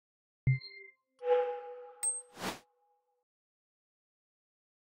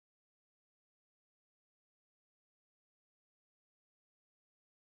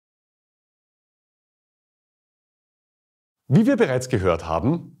Wie wir bereits gehört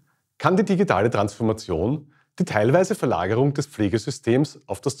haben, kann die digitale Transformation die teilweise Verlagerung des Pflegesystems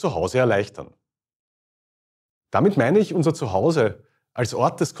auf das Zuhause erleichtern. Damit meine ich unser Zuhause als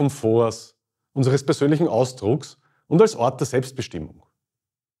Ort des Komforts, unseres persönlichen Ausdrucks und als Ort der Selbstbestimmung.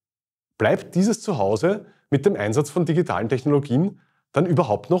 Bleibt dieses Zuhause mit dem Einsatz von digitalen Technologien dann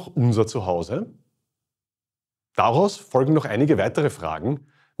überhaupt noch unser Zuhause? Daraus folgen noch einige weitere Fragen,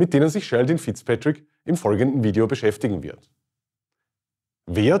 mit denen sich Geraldine Fitzpatrick im folgenden Video beschäftigen wird.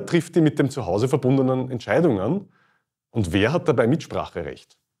 Wer trifft die mit dem Zuhause verbundenen Entscheidungen und wer hat dabei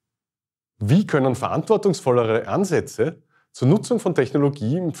Mitspracherecht? Wie können verantwortungsvollere Ansätze zur Nutzung von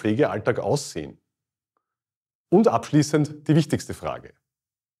Technologie im Pflegealltag aussehen? Und abschließend die wichtigste Frage.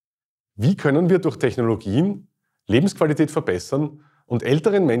 Wie können wir durch Technologien Lebensqualität verbessern und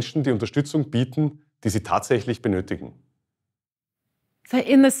älteren Menschen die Unterstützung bieten, die sie tatsächlich benötigen? So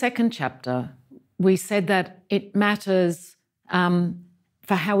in the second chapter, we said that it matters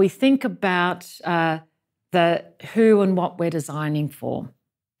for how we think about the who and what we're designing for.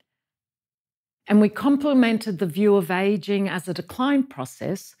 And we complemented the view of aging as a decline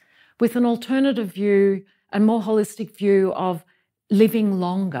process with an alternative view, a more holistic view of living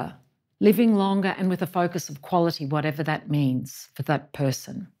longer and with a focus of quality, whatever that means for that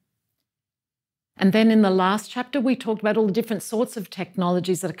person. And then in the last chapter, we talked about all the different sorts of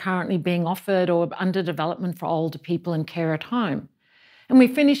technologies that are currently being offered or under development for older people in care at home. And we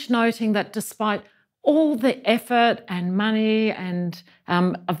finished noting that despite all the effort and money and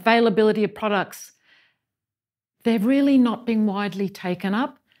availability of products, they're really not being widely taken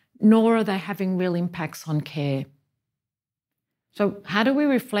up, nor are they having real impacts on care. So how do we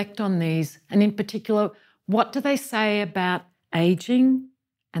reflect on these? And in particular, what do they say about aging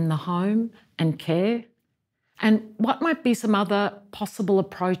and the home and care? And what might be some other possible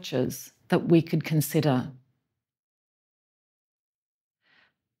approaches that we could consider?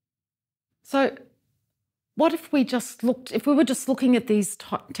 So what if we were just looking at these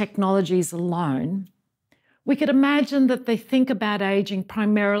technologies alone, we could imagine that they think about aging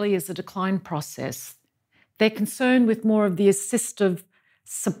primarily as a decline process. They're concerned with more of the assistive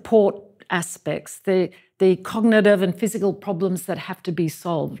support aspects, the cognitive and physical problems that have to be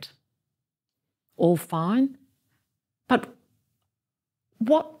solved. All fine. But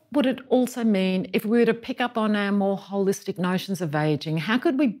what would it also mean if we were to pick up on our more holistic notions of aging? How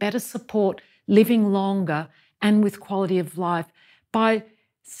could we better support living longer and with quality of life by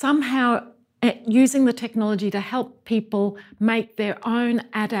somehow using the technology to help people make their own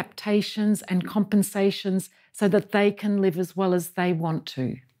adaptations and compensations so that they can live as well as they want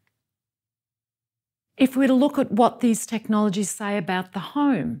to? If we were to look at what these technologies say about the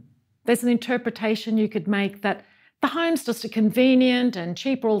home, there's an interpretation you could make that the home's just a convenient and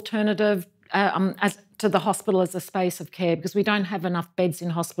cheaper alternative to the hospital as a space of care because we don't have enough beds in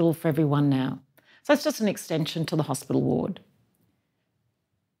hospital for everyone now. So it's just an extension to the hospital ward.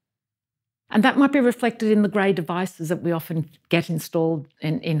 And that might be reflected in the grey devices that we often get installed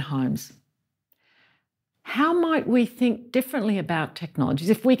in homes. How might we think differently about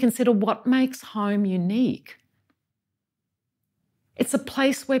technologies if we consider what makes home unique? It's a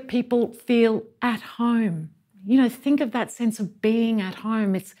place where people feel at home. You know, think of that sense of being at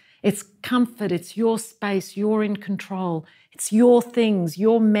home. It's comfort, it's your space, you're in control. It's your things,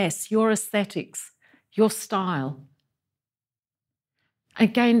 your mess, your aesthetics, your style.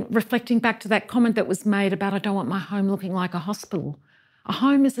 Again, reflecting back to that comment that was made about I don't want my home looking like a hospital. A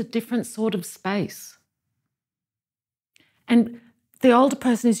home is a different sort of space. And the older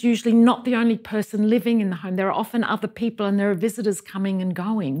person is usually not the only person living in the home. There are often other people and there are visitors coming and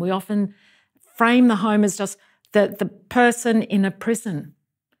going. We often frame the home as just the person in a prison,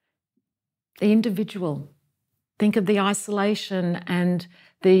 the individual. Think of the isolation and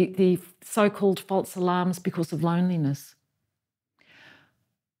the so-called false alarms because of loneliness.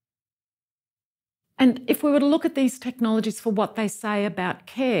 And if we were to look at these technologies for what they say about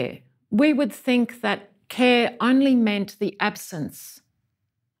care, we would think that care only meant the absence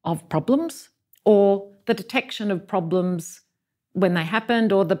of problems or the detection of problems when they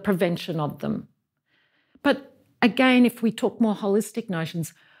happened or the prevention of them. But again, if we took more holistic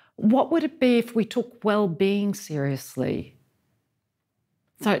notions, what would it be if we took well-being seriously?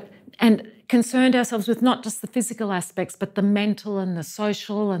 And concerned ourselves with not just the physical aspects, but the mental and the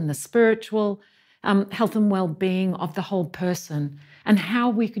social and the spiritual health and well-being of the whole person, and how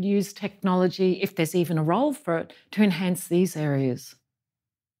we could use technology, if there's even a role for it, to enhance these areas.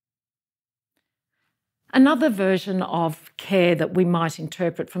 Another version of care that we might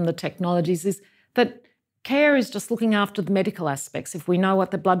interpret from the technologies is that care is just looking after the medical aspects. If we know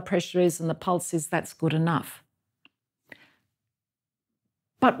what the blood pressure is and the pulse is, that's good enough.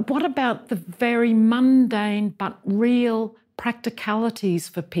 But what about the very mundane but real practicalities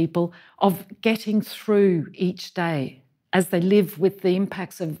for people of getting through each day as they live with the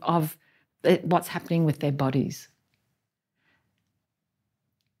impacts of what's happening with their bodies?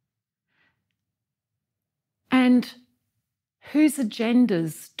 And whose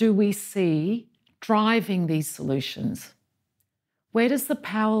agendas do we see driving these solutions? Where does the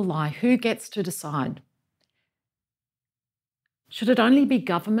power lie? Who gets to decide? Should it only be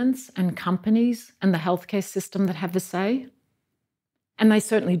governments and companies and the healthcare system that have a say? And they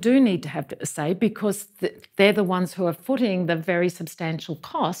certainly do need to have a say because they're the ones who are footing the very substantial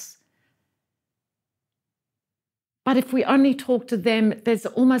costs. But if we only talk to them, there's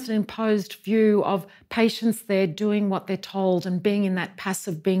almost an imposed view of patients there doing what they're told and being in that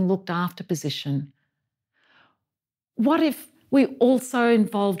passive, being looked after position. What if we also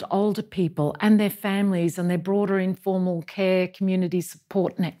involved older people and their families and their broader informal care community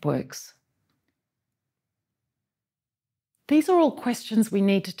support networks? These are all questions we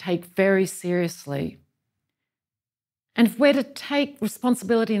need to take very seriously. And if we're to take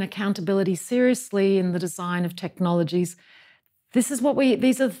responsibility and accountability seriously in the design of technologies, these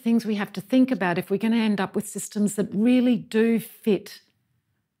are the things we have to think about if we're going to end up with systems that really do fit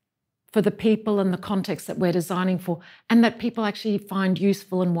for the people and the context that we're designing for, and that people actually find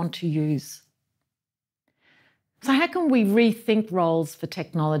useful and want to use. So how can we rethink roles for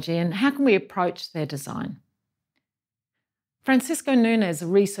technology and how can we approach their design? Francisco Nunes, a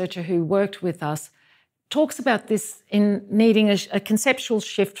researcher who worked with us, talks about this in needing a conceptual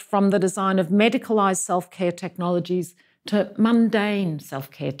shift from the design of medicalised self-care technologies to mundane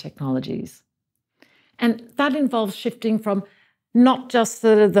self-care technologies. And that involves shifting from not just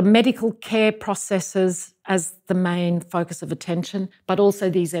the medical care processes as the main focus of attention, but also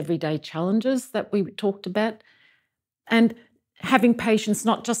these everyday challenges that we talked about, and having patients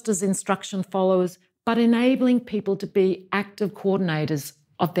not just as instruction followers, but enabling people to be active coordinators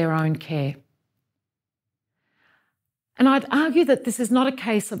of their own care. And I'd argue that this is not a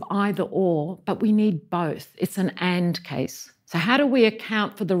case of either or, but we need both. It's an and case. So how do we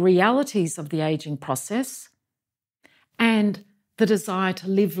account for the realities of the ageing process and the desire to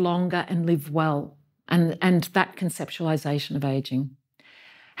live longer and live well, and that conceptualisation of ageing?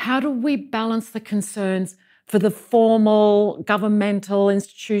 How do we balance the concerns for the formal, governmental,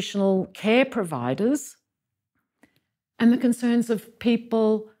 institutional care providers and the concerns of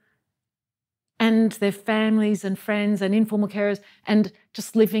people and their families and friends and informal carers and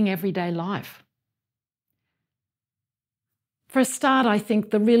just living everyday life? For a start, I think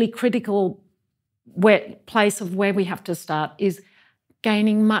the really critical place of where we have to start is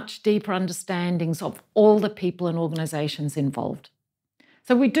gaining much deeper understandings of all the people and organisations involved.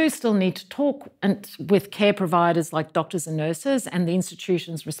 So we do still need to talk with care providers like doctors and nurses and the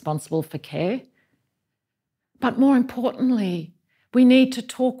institutions responsible for care. But more importantly, we need to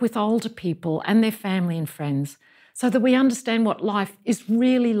talk with older people and their family and friends so that we understand what life is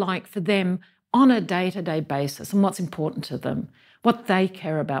really like for them on a day-to-day basis and what's important to them, what they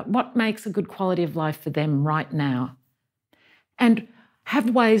care about, what makes a good quality of life for them right now. And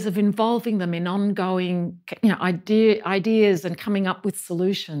have ways of involving them in ongoing ideas and coming up with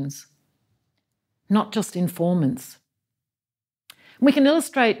solutions, not just informants. We can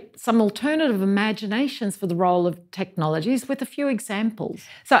illustrate some alternative imaginations for the role of technologies with a few examples.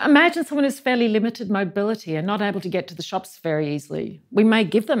 So imagine someone who's fairly limited mobility and not able to get to the shops very easily. We may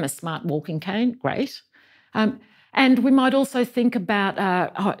give them a smart walking cane, great. And we might also think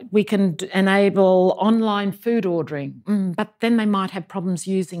about we can enable online food ordering, but then they might have problems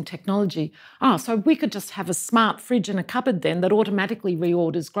using technology. So we could just have a smart fridge and a cupboard then that automatically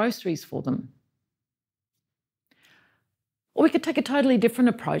reorders groceries for them. Or we could take a totally different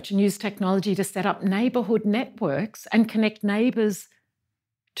approach and use technology to set up neighbourhood networks and connect neighbours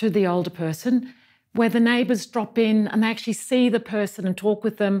to the older person, where the neighbours drop in and they actually see the person and talk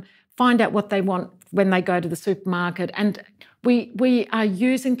with them, find out what they want when they go to the supermarket. And we are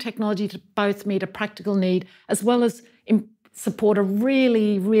using technology to both meet a practical need as well as support a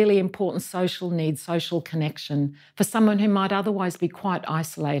really, really important social need, social connection for someone who might otherwise be quite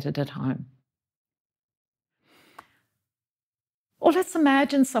isolated at home. Or let's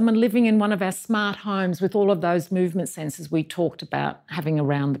imagine someone living in one of our smart homes with all of those movement sensors we talked about having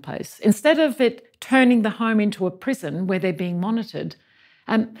around the place. Instead of it turning the home into a prison where they're being monitored,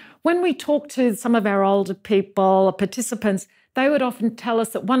 when we talk to some of our older people, participants, they would often tell us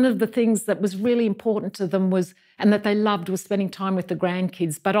that one of the things that was really important to them was, and that they loved, was spending time with the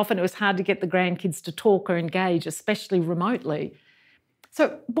grandkids, but often it was hard to get the grandkids to talk or engage, especially remotely.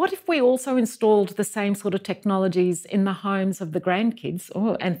 So what if we also installed the same sort of technologies in the homes of the grandkids,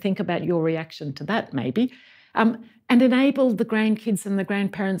 and think about your reaction to that maybe, and enabled the grandkids and the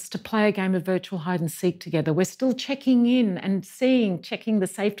grandparents to play a game of virtual hide and seek together? We're still checking in and checking the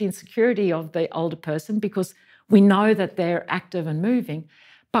safety and security of the older person because we know that they're active and moving,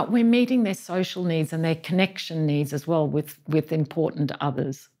 but we're meeting their social needs and their connection needs as well with important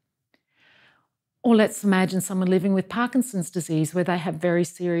others. Or let's imagine someone living with Parkinson's disease where they have very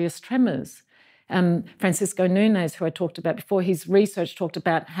serious tremors. Francisco Nunes, who I talked about before, his research talked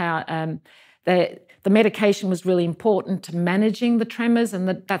about how the medication was really important to managing the tremors, and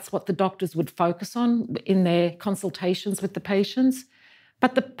that's what the doctors would focus on in their consultations with the patients.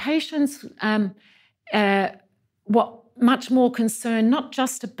 But the patients were much more concerned not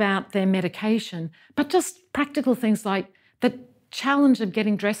just about their medication, but just practical things like the challenge of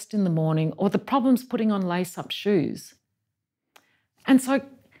getting dressed in the morning or the problems putting on lace-up shoes. And so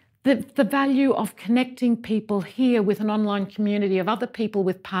the value of connecting people here with an online community of other people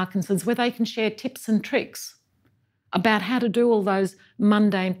with Parkinson's where they can share tips and tricks about how to do all those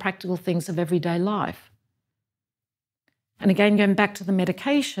mundane practical things of everyday life. And again, going back to the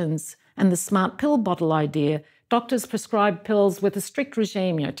medications and the smart pill bottle idea, doctors prescribe pills with a strict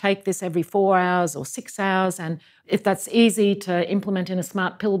regime, take this every 4 hours or 6 hours, and if that's easy to implement in a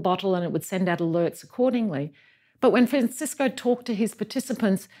smart pill bottle, and it would send out alerts accordingly. But when Francisco talked to his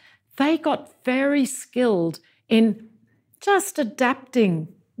participants, they got very skilled in just adapting,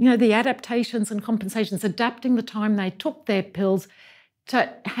 the adaptations and compensations, adapting the time they took their pills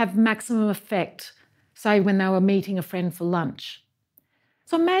to have maximum effect, say when they were meeting a friend for lunch.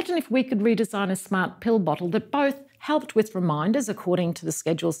 So imagine if we could redesign a smart pill bottle that both helped with reminders according to the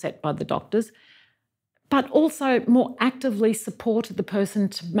schedule set by the doctors, but also more actively supported the person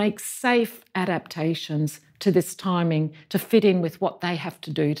to make safe adaptations to this timing to fit in with what they have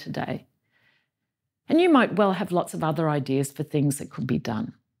to do today. And you might well have lots of other ideas for things that could be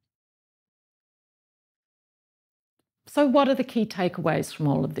done. So what are the key takeaways from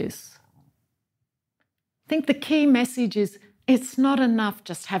all of this? I think the key message is it's not enough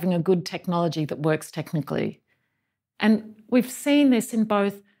just having a good technology that works technically. And we've seen this in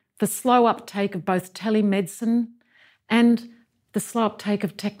both the slow uptake of both telemedicine and the slow uptake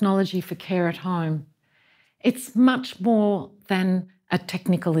of technology for care at home. It's much more than a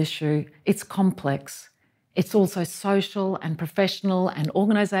technical issue. It's complex. It's also social and professional and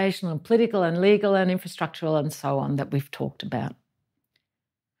organisational and political and legal and infrastructural and so on that we've talked about.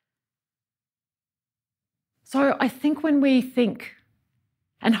 So I think when we think,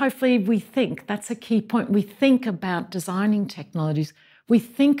 and hopefully we think, that's a key point, we think about designing technologies, we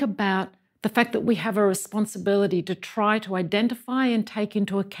think about the fact that we have a responsibility to try to identify and take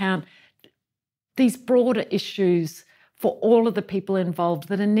into account these broader issues for all of the people involved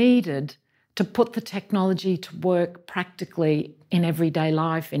that are needed to put the technology to work practically in everyday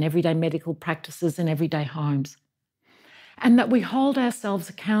life, in everyday medical practices, in everyday homes. And that we hold ourselves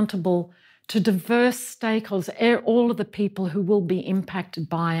accountable to diverse stakeholders, all of the people who will be impacted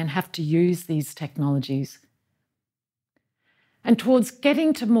by and have to use these technologies. And towards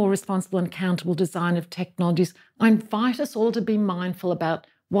getting to more responsible and accountable design of technologies, I invite us all to be mindful about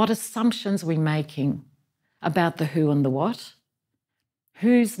what assumptions we're making about the who and the what.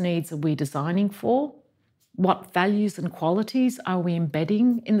 Whose needs are we designing for? What values and qualities are we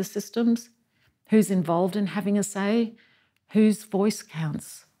embedding in the systems? Who's involved in having a say? Whose voice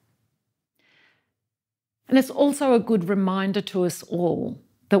counts? And it's also a good reminder to us all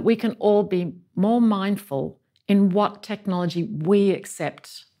that we can all be more mindful in what technology we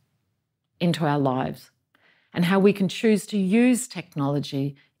accept into our lives and how we can choose to use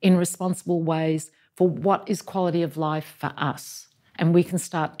technology in responsible ways for what is quality of life for us. And we can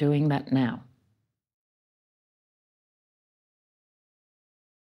start doing that now.